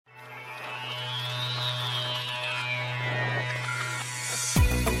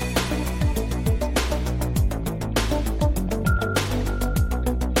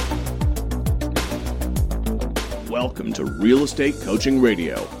Welcome to Real Estate Coaching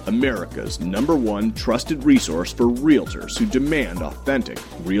Radio, America's #1 trusted resource for realtors who demand authentic,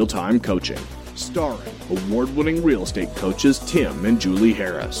 real-time coaching. Starring award-winning real estate coaches Tim and Julie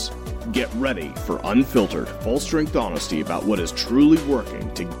Harris. Get ready for unfiltered, full-strength honesty about what is truly working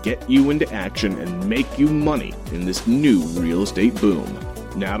to get you into action and make you money in this new real estate boom.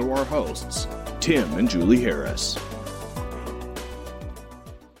 Now to our hosts, Tim and Julie Harris.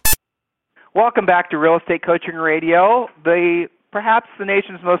 Welcome back to Real Estate Coaching Radio, perhaps the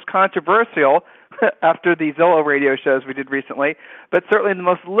nation's most controversial after the Zillow radio shows we did recently, but certainly the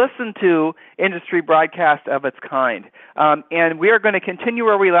most listened to industry broadcast of its kind. And we are going to continue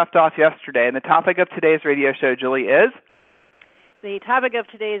where we left off yesterday. And the topic of today's radio show, Julie, is? The topic of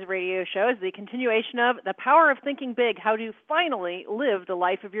today's radio show is the continuation of The Power of Thinking Big, how to finally live the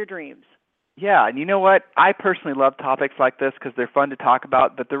life of your dreams. Yeah, and you know what? I personally love topics like this because they're fun to talk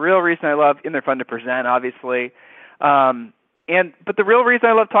about, but the real reason I love, and they're fun to present, obviously, but the real reason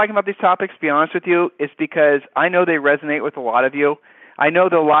I love talking about these topics, to be honest with you, is because I know they resonate with a lot of you. I know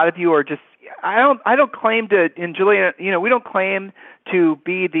that a lot of you are just, I don't claim to, and Julia, we don't claim to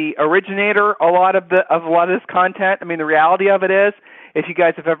be the originator of a lot of this content. I mean, the reality of it is, if you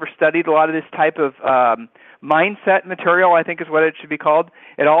guys have ever studied a lot of this type of mindset material, I think is what it should be called,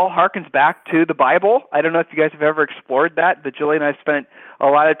 it all harkens back to the Bible. I don't know if you guys have ever explored that, but Julie and I spent a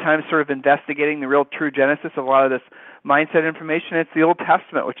lot of time sort of investigating the real true genesis of a lot of this mindset information. It's the Old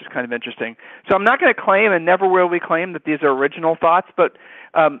Testament, which is kind of interesting. So I'm not going to claim, and never will we claim, that these are original thoughts, but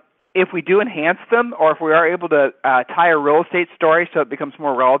if we do enhance them, or if we are able to tie a real estate story so it becomes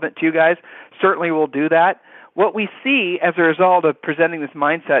more relevant to you guys, certainly we'll do that. What we see as a result of presenting this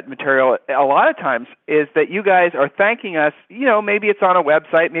mindset material a lot of times is that you guys are thanking us, maybe it's on a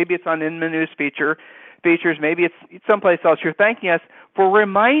website, maybe it's on In the News features, maybe it's someplace else. You're thanking us for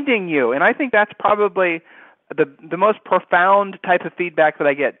reminding you, and I think that's probably the most profound type of feedback that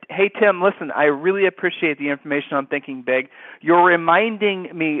I get. Hey, Tim, listen, I really appreciate the information on Thinking Big. You're reminding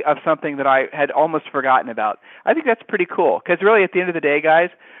me of something that I had almost forgotten about. I think that's pretty cool because really at the end of the day, guys,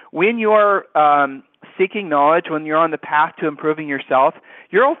 when you're seeking knowledge, when you're on the path to improving yourself,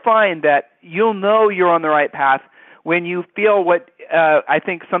 you'll find that you'll know you're on the right path when you feel what I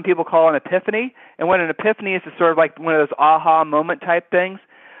think some people call an epiphany. And what an epiphany is sort of like one of those aha moment type things.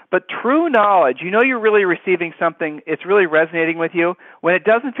 But true knowledge, you're really receiving something, it's really resonating with you. When it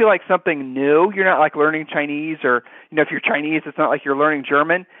doesn't feel like something new, you're not like learning Chinese, or, if you're Chinese, it's not like you're learning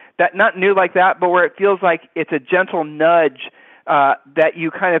German. That not new like that, but where it feels like it's a gentle nudge that you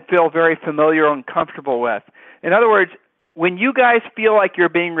kind of feel very familiar and comfortable with. In other words, when you guys feel like you're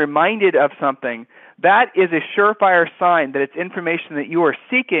being reminded of something, that is a surefire sign that it's information that you are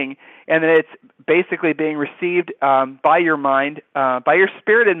seeking and that it's basically being received by your mind, by your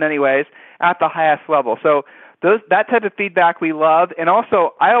spirit in many ways, at the highest level. So that type of feedback we love. And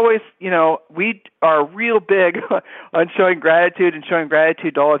also, I always, we are real big on showing gratitude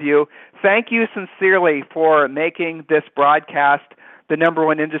to all of you. Thank you sincerely for making this broadcast the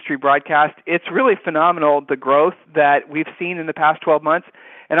 #1 industry broadcast. It's really phenomenal, the growth that we've seen in the past 12 months.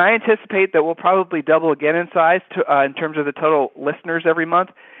 And I anticipate that we'll probably double again in size in terms of the total listeners every month.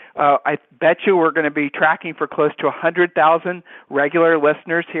 I bet you we're going to be tracking for close to 100,000 regular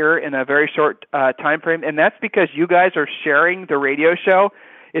listeners here in a very short time frame. And that's because you guys are sharing the radio show.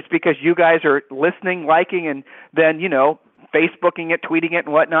 It's because you guys are listening, liking, and then, Facebooking it, tweeting it,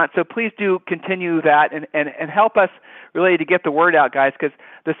 and whatnot. So please do continue that and help us really to get the word out, guys, because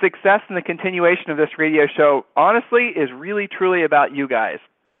the success and the continuation of this radio show, honestly, is really, truly about you guys.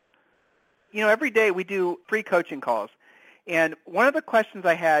 Every day we do free coaching calls. And one of the questions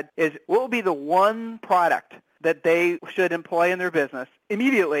I had is, what would be the one product that they should employ in their business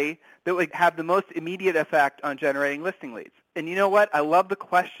immediately that would have the most immediate effect on generating listing leads? And you know what? I love the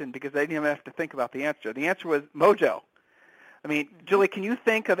question because I didn't even have to think about the answer. The answer was Mojo. I mean, Julie, can you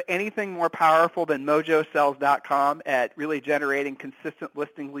think of anything more powerful than mojosells.com at really generating consistent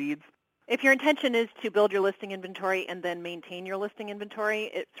listing leads? If your intention is to build your listing inventory and then maintain your listing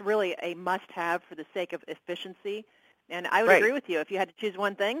inventory, it's really a must-have for the sake of efficiency. And I would agree with you. If you had to choose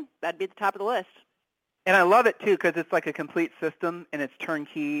one thing, that'd be at the top of the list. And I love it, too, because it's like a complete system, and it's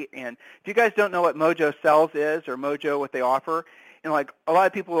turnkey. And if you guys don't know what Mojo Sells is or Mojo, what they offer, like a lot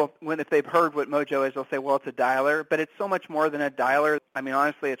of people, if they've heard what Mojo is, they'll say, well, it's a dialer. But it's so much more than a dialer. I mean,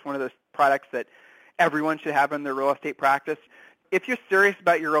 honestly, it's one of those products that everyone should have in their real estate practice. If you're serious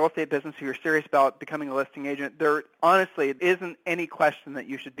about your real estate business or you're serious about becoming a listing agent, there honestly isn't any question that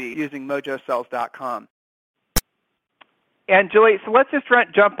you should be using mojosells.com. And Julie, so let's just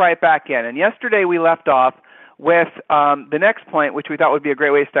jump right back in. And yesterday we left off with the next point, which we thought would be a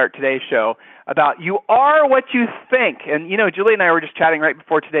great way to start today's show, about you are what you think. And, Julie and I were just chatting right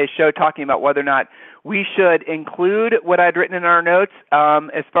before today's show talking about whether or not we should include what I'd written in our notes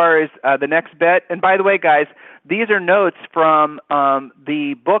as far as the next bit. And by the way, guys, these are notes from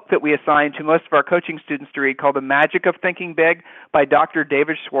the book that we assign to most of our coaching students to read called The Magic of Thinking Big by Dr.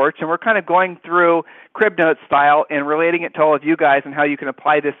 David Schwartz. And we're kind of going through crib note style and relating it to all of you guys and how you can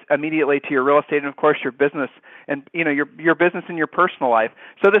apply this immediately to your real estate and, of course, your business and your business and your personal life.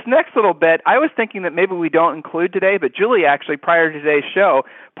 So this next little bit, I was thinking that maybe we don't include today, but Julie actually, prior to today's show,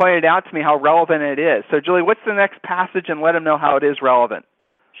 pointed out to me how relevant it is. So, Julie, what's the next passage, and let them know how it is relevant?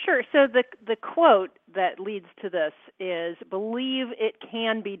 Sure. So the quote that leads to this is, believe it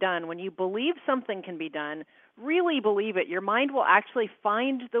can be done. When you believe something can be done, really believe it, your mind will actually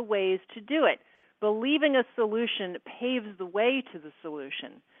find the ways to do it. Believing a solution paves the way to the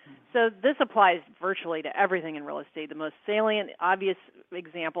solution. So this applies virtually to everything in real estate. The most salient, obvious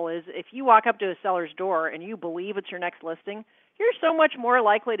example is if you walk up to a seller's door and you believe it's your next listing, you're so much more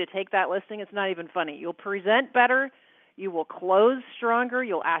likely to take that listing, it's not even funny. You'll present better. You will close stronger.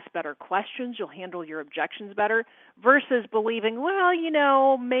 You'll ask better questions. You'll handle your objections better versus believing,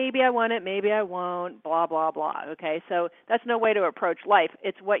 well, maybe I want it, maybe I won't, blah, blah, blah. Okay, so that's no way to approach life.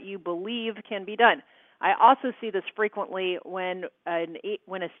 It's what you believe can be done. I also see this frequently when a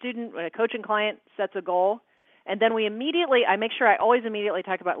coaching client sets a goal, and then I make sure I always immediately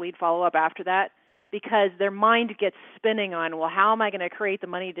talk about lead follow-up after that because their mind gets spinning on, well, how am I going to create the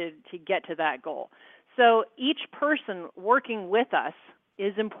money to get to that goal? So each person working with us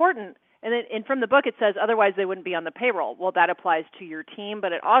is important. And from the book it says, otherwise they wouldn't be on the payroll. Well, that applies to your team,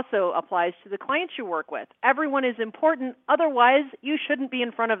 but it also applies to the clients you work with. Everyone is important. Otherwise, you shouldn't be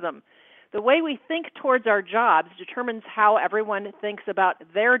in front of them. The way we think towards our jobs determines how everyone thinks about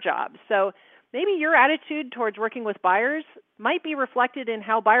their jobs. So maybe your attitude towards working with buyers might be reflected in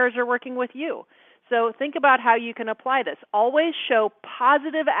how buyers are working with you. So think about how you can apply this. Always show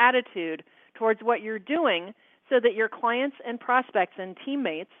positive attitude towards what you're doing so that your clients and prospects and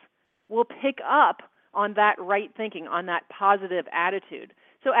teammates will pick up on that right thinking, on that positive attitude.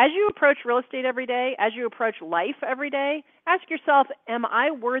 So as you approach real estate every day, as you approach life every day, ask yourself, am I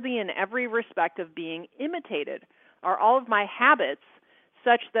worthy in every respect of being imitated? Are all of my habits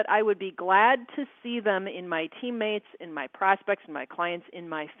such that I would be glad to see them in my teammates, in my prospects, in my clients, in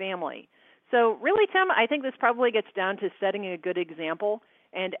my family? So really, Tim, I think this probably gets down to setting a good example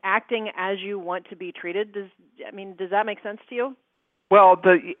and acting as you want to be treated. Does that make sense to you? Well,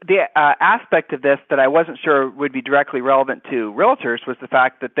 the aspect of this that I wasn't sure would be directly relevant to realtors was the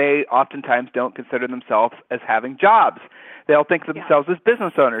fact that they oftentimes don't consider themselves as having jobs. They'll think of themselves as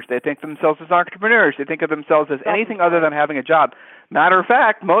business owners. They think of themselves as entrepreneurs. They think of themselves as anything other than having a job. Matter of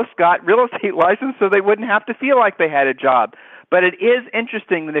fact, most got real estate license so they wouldn't have to feel like they had a job. But it is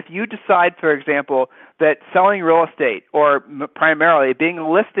interesting that if you decide, for example, that selling real estate or primarily being a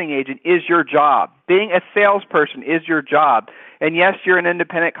listing agent is your job, being a salesperson is your job, and yes, you're an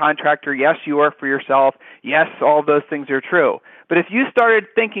independent contractor, yes, you work for yourself, yes, all those things are true. But if you started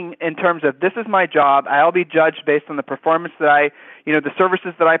thinking in terms of this is my job, I'll be judged based on the performance that the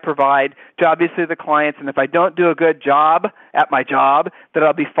services that I provide to obviously the clients, and if I don't do a good job at my job, that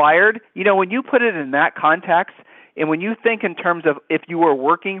I'll be fired. When you put it in that context, and when you think in terms of if you were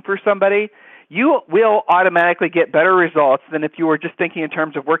working for somebody, you will automatically get better results than if you were just thinking in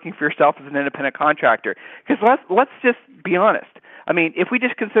terms of working for yourself as an independent contractor. Because let's just be honest. If we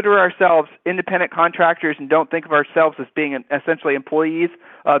just consider ourselves independent contractors and don't think of ourselves as being essentially employees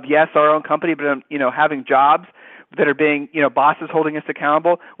of, yes, our own company, but, having jobs that are being, bosses holding us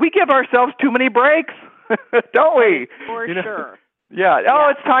accountable, we give ourselves too many breaks, don't we? For sure. Yeah.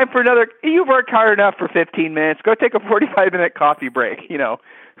 It's time for you've worked hard enough for 15 minutes. Go take a 45-minute coffee break,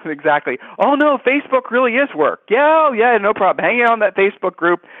 Exactly. Oh, no, Facebook really is work. Yeah, no problem. Hanging out on that Facebook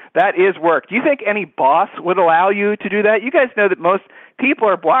group, that is work. Do you think any boss would allow you to do that? You guys know that most people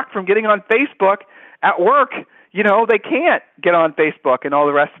are blocked from getting on Facebook at work. They can't get on Facebook and all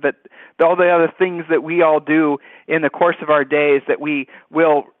the rest of it, all the other things that we all do in the course of our days that we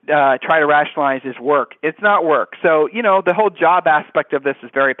will try to rationalize as work. It's not work. So, the whole job aspect of this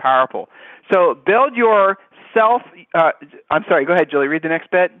is very powerful. So build your I'm sorry, go ahead, Julie, read the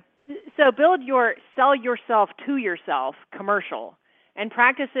next bit. So sell yourself to yourself commercial and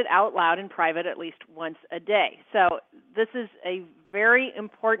practice it out loud in private at least once a day. So this is a very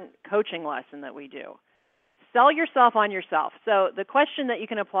important coaching lesson that we do. Sell yourself on yourself. So the question that you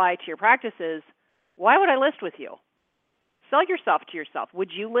can apply to your practice is, why would I list with you? Sell yourself to yourself.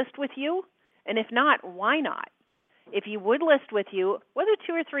 Would you list with you? And if not, why not? If you would list with you, what are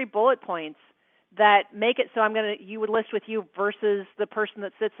 2 or 3 bullet points that make it so you would list with you versus the person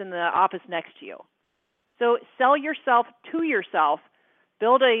that sits in the office next to you. So sell yourself to yourself.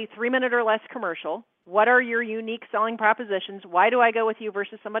 Build a 3-minute or less commercial. What are your unique selling propositions? Why do I go with you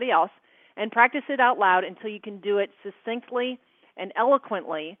versus somebody else? And practice it out loud until you can do it succinctly and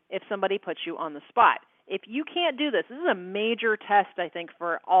eloquently if somebody puts you on the spot. If you can't do this, this is a major test, I think,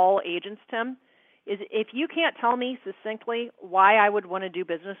 for all agents, Tim, is if you can't tell me succinctly why I would want to do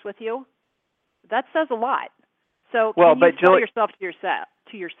business with you, that says a lot. So can you sell yourself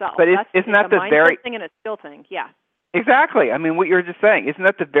to yourself? But isn't that the very thing and a skill thing? Yeah. Exactly. I mean, what you're just saying, isn't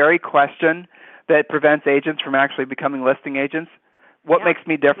that the very question that prevents agents from actually becoming listing agents? What makes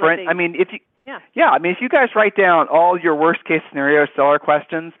me different? I mean, if you guys write down all your worst case scenario seller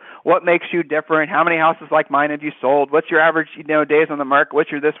questions, what makes you different? How many houses like mine have you sold? What's your average, days on the market?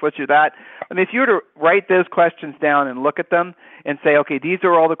 What's your this? What's your that? I mean, if you were to write those questions down and look at them and say, okay, these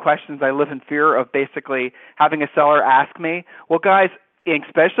are all the questions I live in fear of basically having a seller ask me. Well, guys,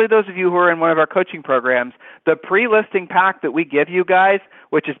 especially those of you who are in one of our coaching programs, the pre-listing pack that we give you guys,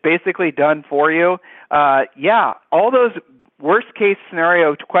 which is basically done for you, all those worst case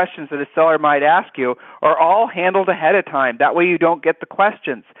scenario questions that a seller might ask you are all handled ahead of time. That way you don't get the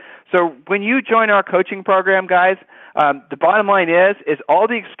questions. So when you join our coaching program, guys, the bottom line is all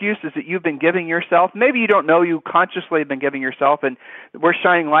the excuses that you've been giving yourself, maybe you don't know you consciously have been giving yourself, and we're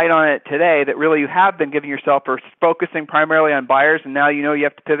shining light on it today that really you have been giving yourself for focusing primarily on buyers, and now you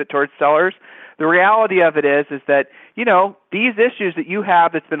have to pivot towards sellers. The reality of it is that, these issues that you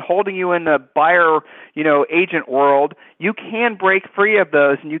have that's been holding you in the buyer, agent world, you can break free of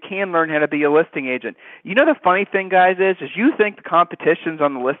those and you can learn how to be a listing agent. The funny thing, guys, is you think the competition's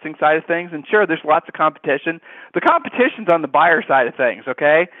on the listing side of things, and sure, there's lots of competition. The competition's on the buyer side of things,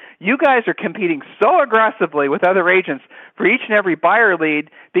 okay? You guys are competing so aggressively with other agents for each and every buyer lead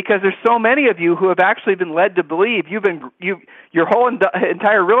because there's so many of you who have actually been led to believe your whole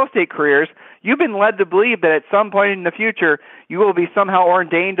entire real estate careers, you've been led to believe that at some point in the future you will be somehow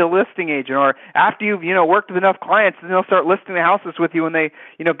ordained a listing agent, or after you've worked with enough clients, then they'll start listing the houses with you when they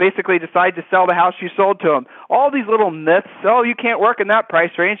basically decide to sell the house you sold to them. All these little myths. Oh, you can't work in that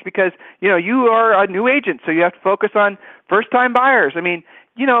price range because you are a new agent, so you have to focus on first-time buyers. I mean,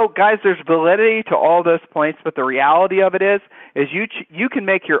 guys, there's validity to all those points, but the reality of it is you can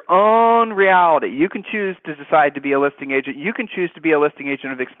make your own reality. You can choose to decide to be a listing agent. You can choose to be a listing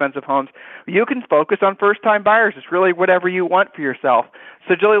agent of expensive homes. You can focus on first-time buyers. It's really whatever you want for yourself.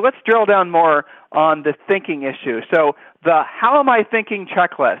 So, Julie, let's drill down more on the thinking issue. So the how am I thinking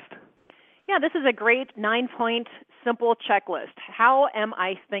checklist. Yeah, this is a great 9-point simple checklist. How am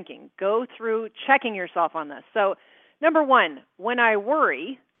I thinking? Go through checking yourself on this. So number 1, when I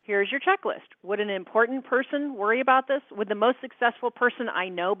worry, here's your checklist. Would an important person worry about this? Would the most successful person I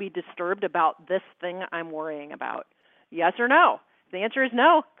know be disturbed about this thing I'm worrying about? Yes or no? If the answer is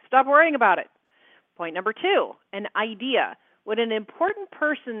no, stop worrying about it. Point number 2, an idea. Would an important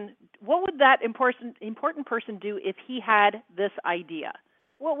person, what would that important person do if he had this idea?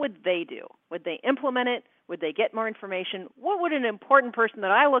 What would they do? Would they implement it? Would they get more information? What would an important person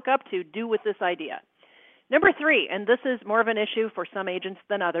that I look up to do with this idea? Number 3, and this is more of an issue for some agents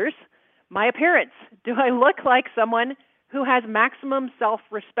than others, my appearance. Do I look like someone who has maximum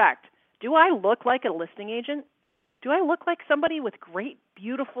self-respect? Do I look like a listing agent? Do I look like somebody with great,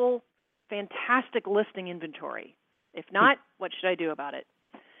 beautiful, fantastic listing inventory? If not, what should I do about it?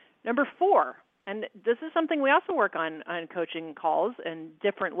 Number 4, and this is something we also work on coaching calls and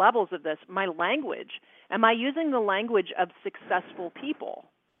different levels of this, my language. Am I using the language of successful people?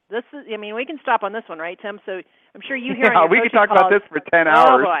 This is, we can stop on this one, right, Tim? So I'm sure you hear on your we could talk calls, about this for 10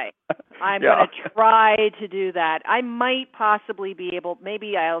 hours. Oh, boy. I'm going to try to do that. I might possibly be able,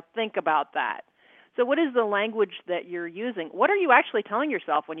 maybe I'll think about that. So what is the language that you're using? What are you actually telling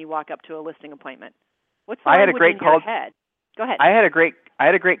yourself when you walk up to a listing appointment? What's the language in your head? Go ahead. I had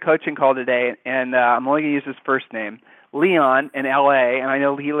a great coaching call today, and I'm only going to use his first name, Leon in L.A., and I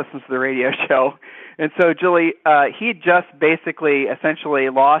know he listens to the radio show. And so, Julie, he just basically essentially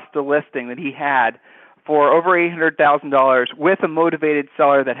lost a listing that he had for over $800,000 with a motivated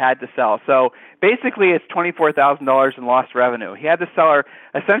seller that had to sell. So basically it's $24,000 in lost revenue. He had the seller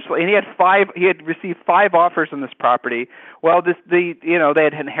essentially, and he had received 5 offers on this property. Well, they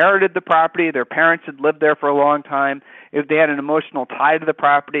had inherited the property. Their parents had lived there for a long time. They had an emotional tie to the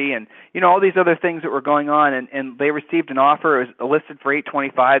property, and all these other things that were going on. And they received an offer. It was listed for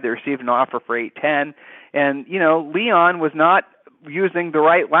 $825. They received an offer for $810. And Leon was not using the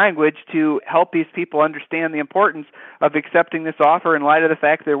right language to help these people understand the importance of accepting this offer in light of the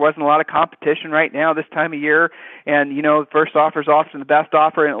fact there wasn't a lot of competition right now this time of year, and the first offer is often the best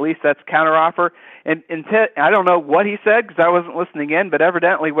offer, and at least that's counteroffer. And I don't know what he said because I wasn't listening in, but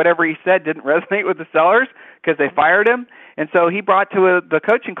evidently whatever he said didn't resonate with the sellers because they fired him. And so he brought to the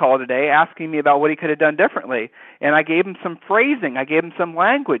coaching call today asking me about what he could have done differently. And I gave him some phrasing. I gave him some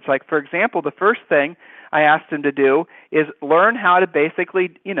language. Like, for example, the first thing I asked him to do is learn how to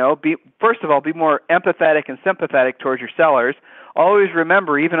basically, first of all, be more empathetic and sympathetic towards your sellers. Always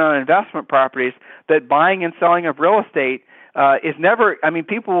remember, even on investment properties, that buying and selling of real estate is never,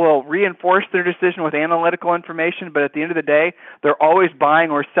 people will reinforce their decision with analytical information, but at the end of the day, they're always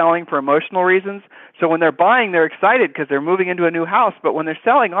buying or selling for emotional reasons. So when they're buying, they're excited because they're moving into a new house, but when they're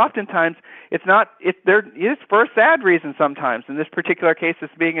selling, oftentimes it's for a sad reason sometimes. In this particular case, this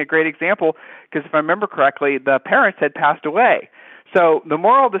being a great example, because if I remember correctly, the parents had passed away. So the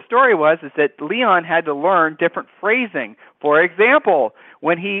moral of the story is that Leon had to learn different phrasing. For example,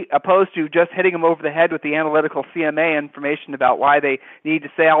 when he, opposed to just hitting him over the head with the analytical CMA information about why they need to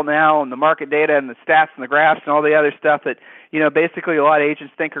sell now and the market data and the stats and the graphs and all the other stuff that, basically a lot of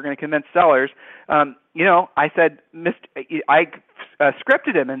agents think are going to convince sellers, I said, I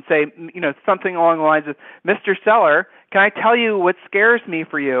scripted him and say, something along the lines of, Mr. Seller, can I tell you what scares me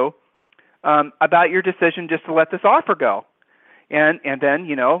for you about your decision just to let this offer go? And then,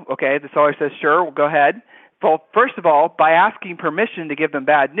 okay, the seller says, sure, we'll go ahead. Well, first of all, by asking permission to give them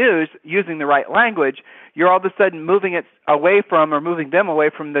bad news, using the right language, you're all of a sudden moving them away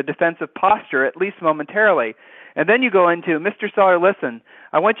from the defensive posture, at least momentarily. And then you go into, Mr. Seller, listen,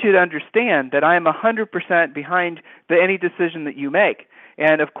 I want you to understand that I am 100% behind any decision that you make.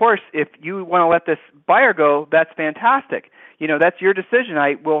 And, of course, if you want to let this buyer go, that's fantastic. That's your decision.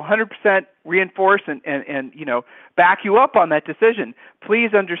 I will 100% reinforce and back you up on that decision.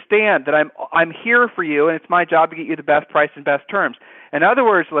 Please understand that I'm here for you, and it's my job to get you the best price and best terms. In other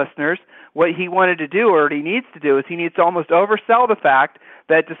words, listeners, what he wanted to do, or what he needs to do, is he needs to almost oversell the fact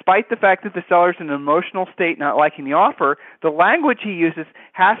that despite the fact that the seller's in an emotional state not liking the offer, the language he uses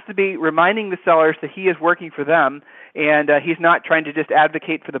has to be reminding the sellers that he is working for them, and he's not trying to just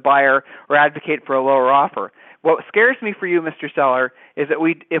advocate for the buyer or advocate for a lower offer. What scares me for you, Mr. Seller, is that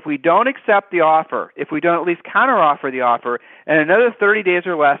if we don't accept the offer, if we don't at least counteroffer the offer, in another 30 days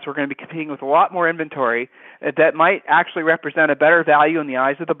or less, we're going to be competing with a lot more inventory that might actually represent a better value in the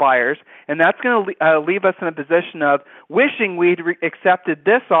eyes of the buyers, and that's going to leave us in a position of wishing we'd accepted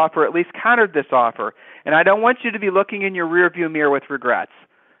this offer, at least countered this offer. And I don't want you to be looking in your rearview mirror with regrets.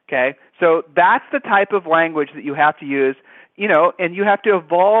 Okay? So that's the type of language that you have to use, and you have to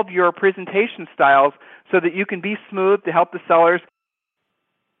evolve your presentation styles so that you can be smooth to help the sellers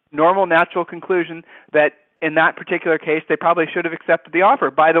normal, natural conclusion that in that particular case they probably should have accepted the offer.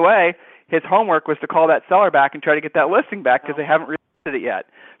 By the way, his homework was to call that seller back and try to get that listing back because they haven't released it yet.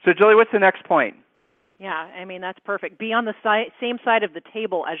 So, Julie, what's the next point? Yeah, that's perfect. Be on the same side of the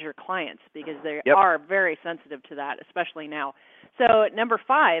table as your clients because they are very sensitive to that, especially now. So, number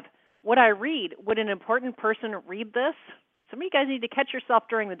 5, would an important person read this? Some of you guys need to catch yourself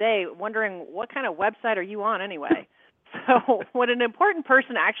during the day wondering what kind of website are you on anyway. So would an important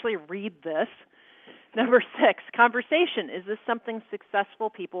person actually read this? Number 6, conversation. Is this something successful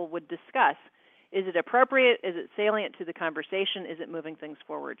people would discuss? Is it appropriate? Is it salient to the conversation? Is it moving things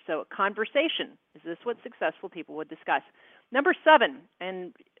forward? So conversation. Is this what successful people would discuss? Number 7,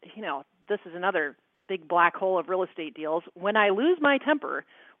 and this is another big black hole of real estate deals. When I lose my temper,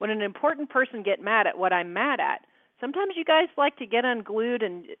 when an important person get mad at what I'm mad at, sometimes you guys like to get unglued,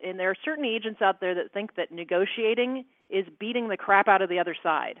 and there are certain agents out there that think that negotiating is beating the crap out of the other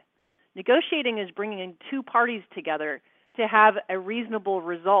side. Negotiating is bringing two parties together to have a reasonable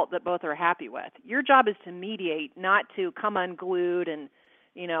result that both are happy with. Your job is to mediate, not to come unglued and,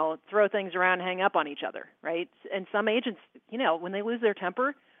 throw things around and hang up on each other, right? And some agents, when they lose their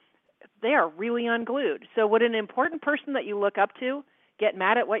temper, they are really unglued. So would an important person that you look up to get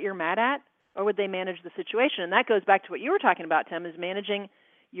mad at what you're mad at? Or would they manage the situation? And that goes back to what you were talking about, Tim, is managing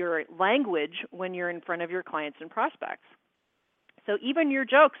your language when you're in front of your clients and prospects. So even your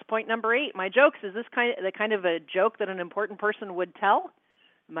jokes, point number 8, my jokes, is this the kind of a joke that an important person would tell?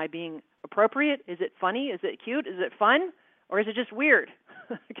 Am I being appropriate? Is it funny? Is it cute? Is it fun? Or is it just weird?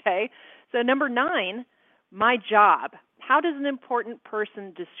 Okay. So number 9, my job. How does an important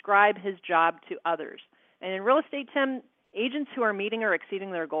person describe his job to others? And in real estate, Tim, agents who are meeting or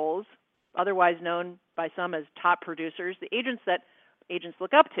exceeding their goals, otherwise known by some as top producers, the agents that agents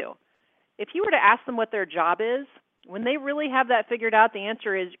look up to. If you were to ask them what their job is, when they really have that figured out, the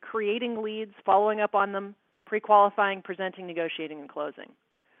answer is creating leads, following up on them, pre-qualifying, presenting, negotiating, and closing.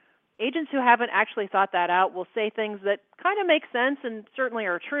 Agents who haven't actually thought that out will say things that kind of make sense and certainly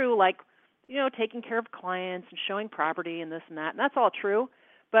are true, like, taking care of clients and showing property and this and that. And that's all true.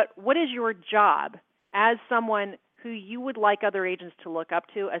 But what is your job as someone who you would like other agents to look up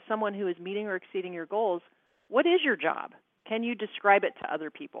to, as someone who is meeting or exceeding your goals? What is your job? Can you describe it to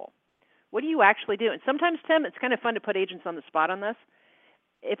other people? What do you actually do? And sometimes, Tim, it's kind of fun to put agents on the spot on this.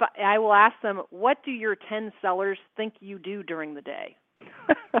 If I will ask them, what do your 10 sellers think you do during the day?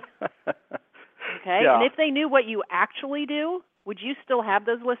 Okay? Yeah. And if they knew what you actually do, would you still have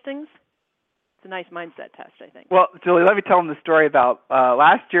those listings? It's a nice mindset test, I think. Well, Julie, let me tell them the story about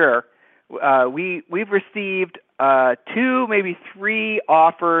last year. We've received 2, maybe 3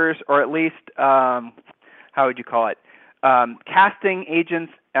 offers, or at least, how would you call it, casting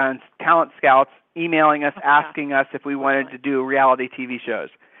agents and talent scouts emailing us, asking us if we wanted to do reality TV shows.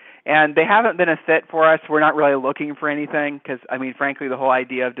 And they haven't been a fit for us. We're not really looking for anything because, frankly, the whole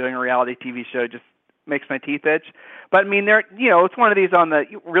idea of doing a reality TV show just makes my teeth itch. But, it's one of these on the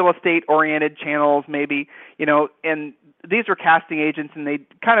real estate-oriented channels maybe, and these were casting agents, and they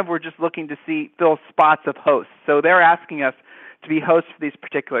kind of were just looking to fill spots of hosts. So they're asking us to be hosts for these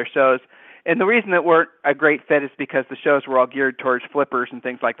particular shows. And the reason that we're a great fit is because the shows were all geared towards flippers and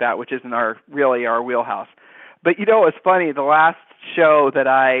things like that, which isn't really our wheelhouse. But it's funny. The last show that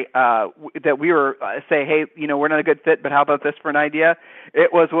that we were say, hey, we're not a good fit, but how about this for an idea?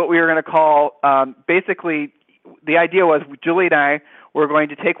 It was what we were going to call basically. The idea was Julie and I were going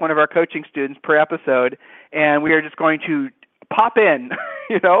to take one of our coaching students per episode, and we are just going to pop in.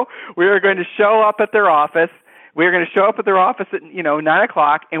 We are going to show up at their office. We are going to show up at their office at 9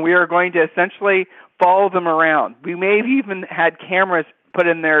 o'clock, and we are going to essentially follow them around. We may have even had cameras put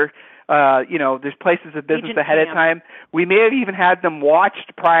in their there's places of business ahead of time. We may have even had them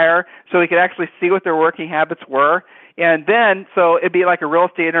watched prior so we could actually see what their working habits were. And then, so it'd be like a real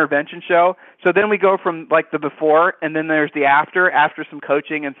estate intervention show. So then we go from like the before, and then there's the after some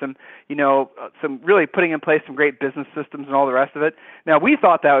coaching and some really putting in place some great business systems and all the rest of it. Now, we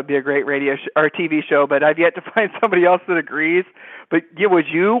thought that would be a great radio or TV show, but I've yet to find somebody else that agrees. But would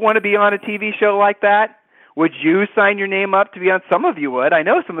you want to be on a TV show like that? Would you sign your name up to be on? Some of you would. I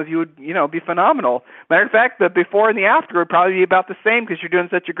know some of you would, be phenomenal. Matter of fact, the before and the after would probably be about the same because you're doing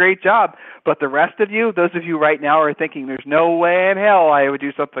such a great job. But the rest of you, those of you right now are thinking, there's no way in hell I would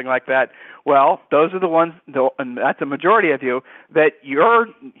do something like that. Well, those are the ones, and that's a majority of you, that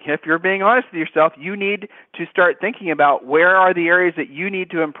if you're being honest with yourself, you need to start thinking about where are the areas that you need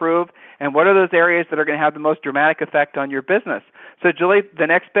to improve and what are those areas that are going to have the most dramatic effect on your business. So, Julie, the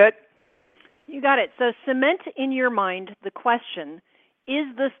next bit. You got it. So cement in your mind the question, is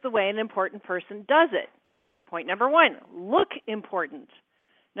this the way an important person does it? Point number 1, look important.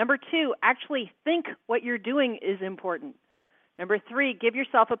 Number 2, actually think what you're doing is important. Number 3, give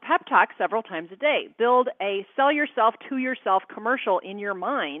yourself a pep talk several times a day. Build a sell yourself to yourself commercial in your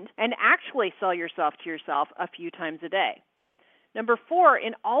mind and actually sell yourself to yourself a few times a day. Number 4,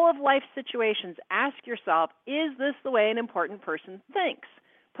 in all of life's situations, ask yourself, is this the way an important person thinks?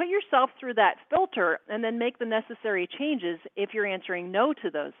 Put yourself through that filter and then make the necessary changes if you're answering no to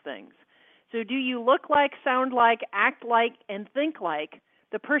those things. So do you look like, sound like, act like, and think like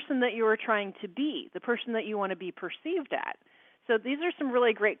the person that you are trying to be, the person that you want to be perceived at? So these are some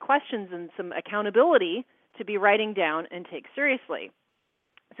really great questions and some accountability to be writing down and take seriously.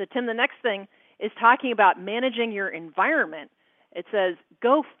 So Tim, the next thing is talking about managing your environment. It says,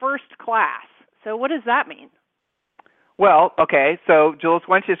 go first class. So what does that mean? Well, okay, so Jules,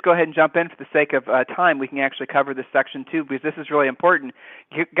 why don't you just go ahead and jump in for the sake of time. We can actually cover this section too because this is really important.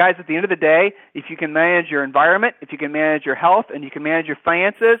 Guys, at the end of the day, if you can manage your environment, if you can manage your health, and you can manage your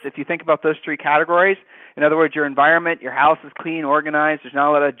finances, if you think about those 3 categories, in other words, your environment, your house is clean, organized, there's not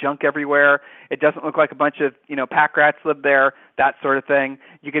a lot of junk everywhere, it doesn't look like a bunch of pack rats live there, that sort of thing.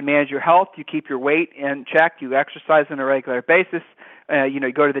 You can manage your health, you keep your weight in check, you exercise on a regular basis,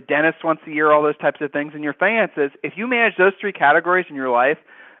 you go to the dentist once a year, all those types of things. In your finances, if you manage those 3 categories in your life,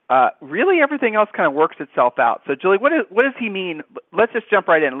 really everything else kind of works itself out. So, Julie, what does he mean? Let's just jump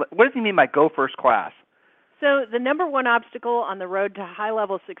right in. What does he mean by go first class? So the number 1 obstacle on the road to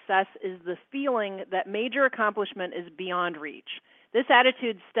high-level success is the feeling that major accomplishment is beyond reach. This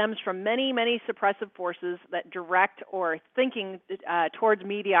attitude stems from many, many suppressive forces that direct or thinking towards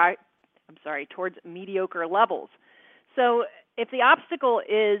mediocre levels. So if the obstacle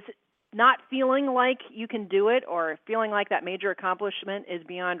is not feeling like you can do it or feeling like that major accomplishment is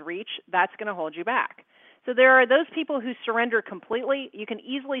beyond reach, that's going to hold you back. So there are those people who surrender completely. You can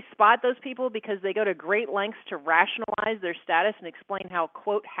easily spot those people because they go to great lengths to rationalize their status and explain how,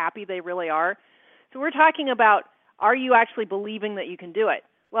 quote, happy they really are. So we're talking about, are you actually believing that you can do it?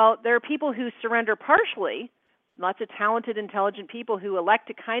 Well, there are people who surrender partially, lots of talented, intelligent people who elect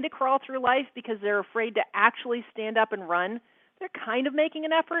to kind of crawl through life because they're afraid to actually stand up and run. They're kind of making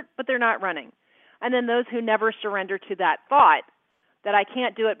an effort, but they're not running. And then those who never surrender to that thought that I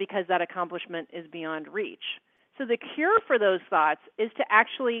can't do it because that accomplishment is beyond reach. So the cure for those thoughts is to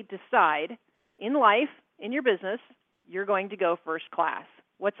actually decide in life, in your business, you're going to go first class.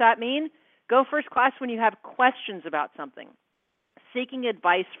 What's that mean? Go first class when you have questions about something. Seeking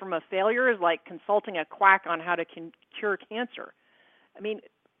advice from a failure is like consulting a quack on how to cure cancer. I mean,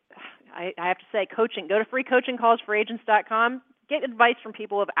 I have to say, coaching. Go to freecoachingcallsforagents.com. Get advice from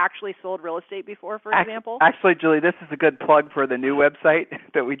people who have actually sold real estate before, for example. Actually, Julie, this is a good plug for the new website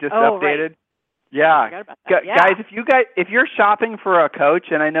that we just updated. Right. Yeah. Guys, if you're shopping for a coach,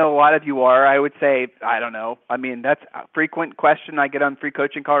 and I know a lot of you are, I would say, I don't know. I mean, that's a frequent question I get on free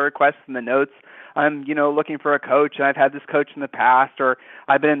coaching call requests in the notes. I'm, looking for a coach, and I've had this coach in the past, or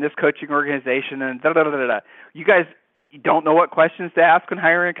I've been in this coaching organization, and da-da-da-da-da. You guys don't know what questions to ask when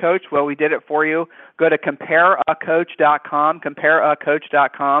hiring a coach? Well, we did it for you. Go to compareacoach.com,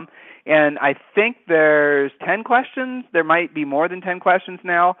 compareacoach.com, and I think there's 10 questions. There might be more than 10 questions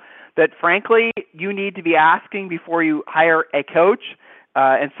now that, frankly, you need to be asking before you hire a coach.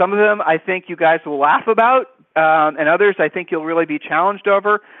 And some of them I think you guys will laugh about, and others I think you'll really be challenged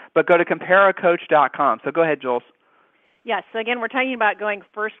over. But go to compareacoach.com. So go ahead, Jules. Yes. So again, we're talking about going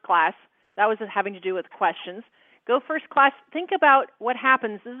first class. That was having to do with questions. Go first class. Think about what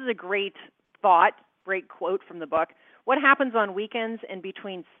happens. This is a great thought, great quote from the book. What happens on weekends and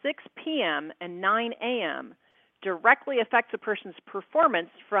between 6 p.m. and 9 a.m. directly affects a person's performance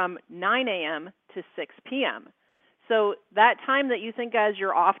from 9 a.m. to 6 p.m. So that time that you think as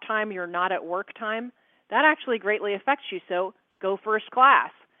your off time, you're not at work time, that actually greatly affects you. So go first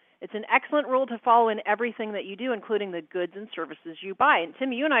class. It's an excellent rule to follow in everything that you do, including the goods and services you buy. And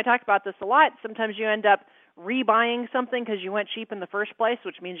Tim, you and I talk about this a lot. Sometimes you end up rebuying something because you went cheap in the first place,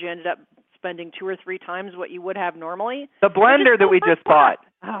 which means you ended up spending 2 or 3 times what you would have normally. The blender that we just bought.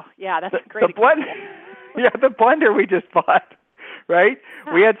 Oh, yeah, that's a great example. Yeah, the blender we just bought. Right?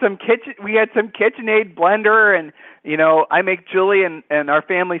 Huh. We had some KitchenAid blender, and I make Julie and our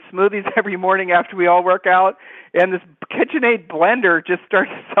family smoothies every morning after we all work out, and this KitchenAid blender just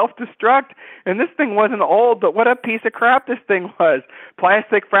started to self-destruct, and this thing wasn't old, but what a piece of crap this thing was.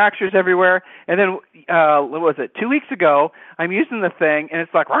 Plastic fractures everywhere, and then what was it, 2 weeks ago, I'm using the thing, and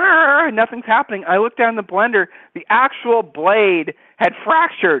it's like, nothing's happening. I looked down the blender, the actual blade had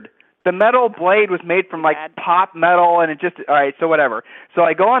fractured. The metal blade was made from pop metal, and it just, all right, so whatever. So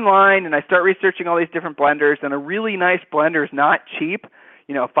I go online and I start researching all these different blenders, and a really nice blender is not cheap,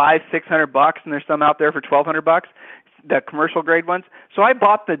 $500-600, and there's some out there for $1,200, the commercial grade ones. So I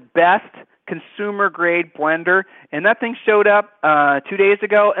bought the best consumer grade blender, and that thing showed up 2 days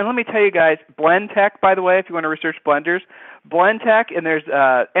ago. And let me tell you guys, Blendtec, by the way, if you want to research blenders, Blendtec, and there's,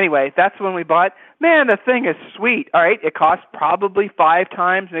 anyway, that's when we bought. Man, the thing is sweet. All right, it costs probably 5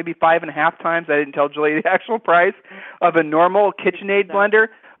 times, maybe 5.5 times. I didn't tell Julie the actual price of a normal KitchenAid blender,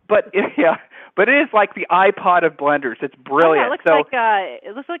 but it is like the iPod of blenders. It's brilliant. Yeah,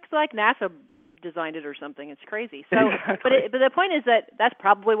 it looks like NASA designed it or something. It's crazy. So, exactly. but the point is that's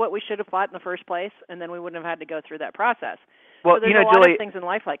probably what we should have bought in the first place, and then we wouldn't have had to go through that process. Well, so there's a lot Julie, of things in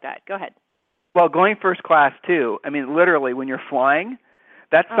life like that. Go ahead. Well, going first class too. I mean, literally, when you're flying,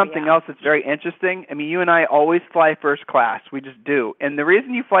 that's something else that's very interesting. I mean, you and I always fly first class. We just do. And the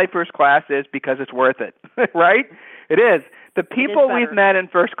reason you fly first class is because it's worth it, right? It is. The people we've met in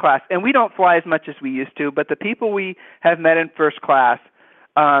first class, and we don't fly as much as we used to, but the people we have met in first class,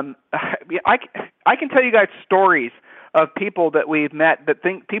 I can tell you guys stories of people that we've met,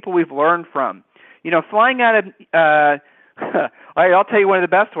 people we've learned from. Flying out of, all right, I'll tell you one of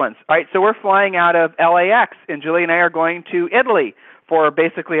the best ones. All right, so we're flying out of LAX, and Julie and I are going to Italy for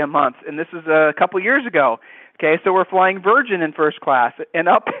basically a month, and this is a couple years ago. Okay, so we're flying Virgin in first class, and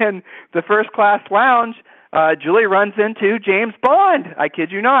up in the first class lounge, Julie runs into James Bond. I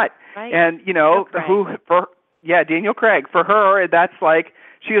kid you not. Right. And Daniel Craig. For her, that's like,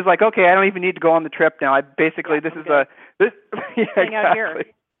 she was like, okay, I don't even need to go on the trip now. Exactly. Out here.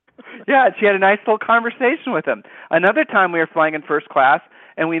 Yeah, she had a nice little conversation with him. Another time we were flying in first class,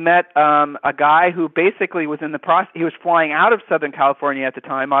 and we met a guy who basically was in the process. He was flying out of Southern California at the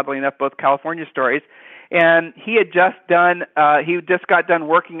time, oddly enough, both California stories. And he had just got done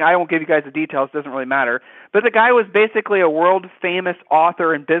working. I won't give you guys the details, it doesn't really matter. But the guy was basically a world-famous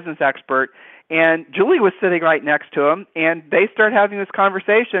author and business expert. And Julie was sitting right next to him, and they started having this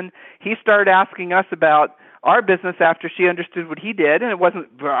conversation. He started asking us about our business after she understood what he did, and it wasn't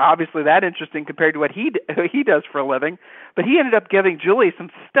obviously that interesting compared to what he does for a living, but he ended up giving Julie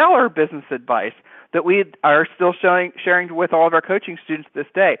some stellar business advice that we are still sharing with all of our coaching students this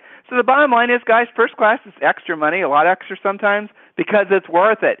day. So the bottom line is, guys, first class is extra money, a lot extra sometimes, because it's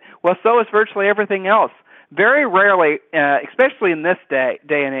worth it. Well, so is virtually everything else. Very rarely, especially in this day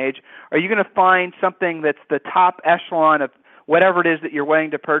and age, are you going to find something that's the top echelon of whatever it is that you're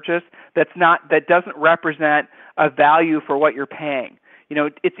willing to purchase that doesn't represent a value for what you're paying. You know,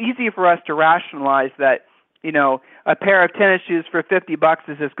 it's easy for us to rationalize that, you know, a pair of tennis shoes for $50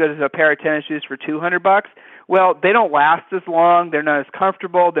 is as good as a pair of tennis shoes for $200. Well, they don't last as long. They're not as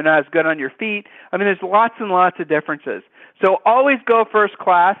comfortable. They're not as good on your feet. I mean, there's lots and lots of differences. So always go first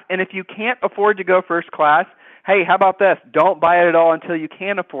class, and if you can't afford to go first class, hey, how about this? Don't buy it at all until you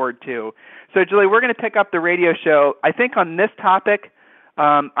can afford to. So, Julie, we're going to pick up the radio show, I think, on this topic.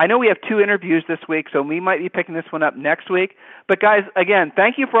 I know we have 2 interviews this week, so we might be picking this one up next week. But, guys, again,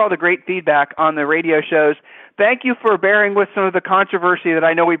 thank you for all the great feedback on the radio shows. Thank you for bearing with some of the controversy that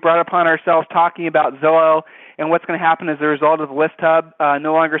I know we brought upon ourselves talking about Zillow and what's going to happen as a result of ListHub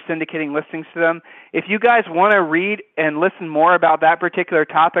no longer syndicating listings to them. If you guys want to read and listen more about that particular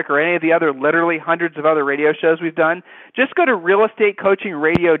topic or any of the other literally hundreds of other radio shows we've done, just go to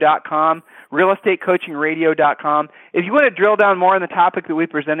realestatecoachingradio.com, realestatecoachingradio.com. If you want to drill down more on the topic that we're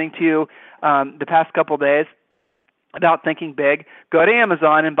presenting to you the past couple days about thinking big, go to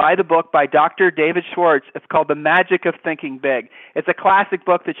Amazon and buy the book by Dr. David Schwartz. It's called The Magic of Thinking Big. It's a classic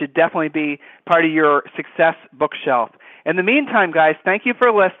book that should definitely be part of your success bookshelf. In the meantime, guys, thank you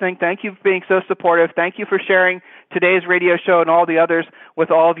for listening. Thank you for being so supportive. Thank you for sharing today's radio show and all the others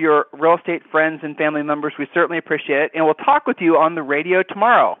with all of your real estate friends and family members. We certainly appreciate it. And we'll talk with you on the radio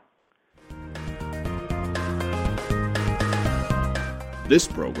tomorrow. This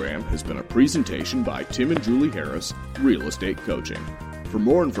program has been a presentation by Tim and Julie Harris, Real Estate Coaching. For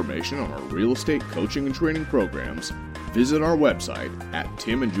more information on our real estate coaching and training programs, visit our website at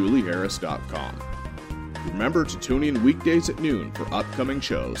timandjulieharris.com. Remember to tune in weekdays at noon for upcoming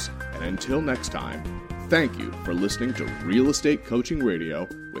shows, and until next time, thank you for listening to Real Estate Coaching Radio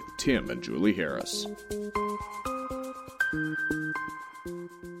with Tim and Julie Harris.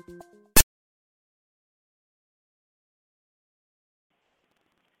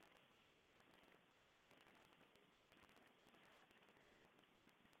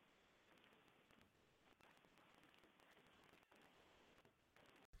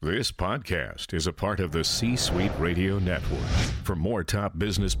 This podcast is a part of the C-Suite Radio Network. For more top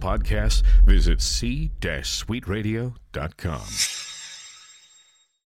business podcasts, visit c-suiteradio.com.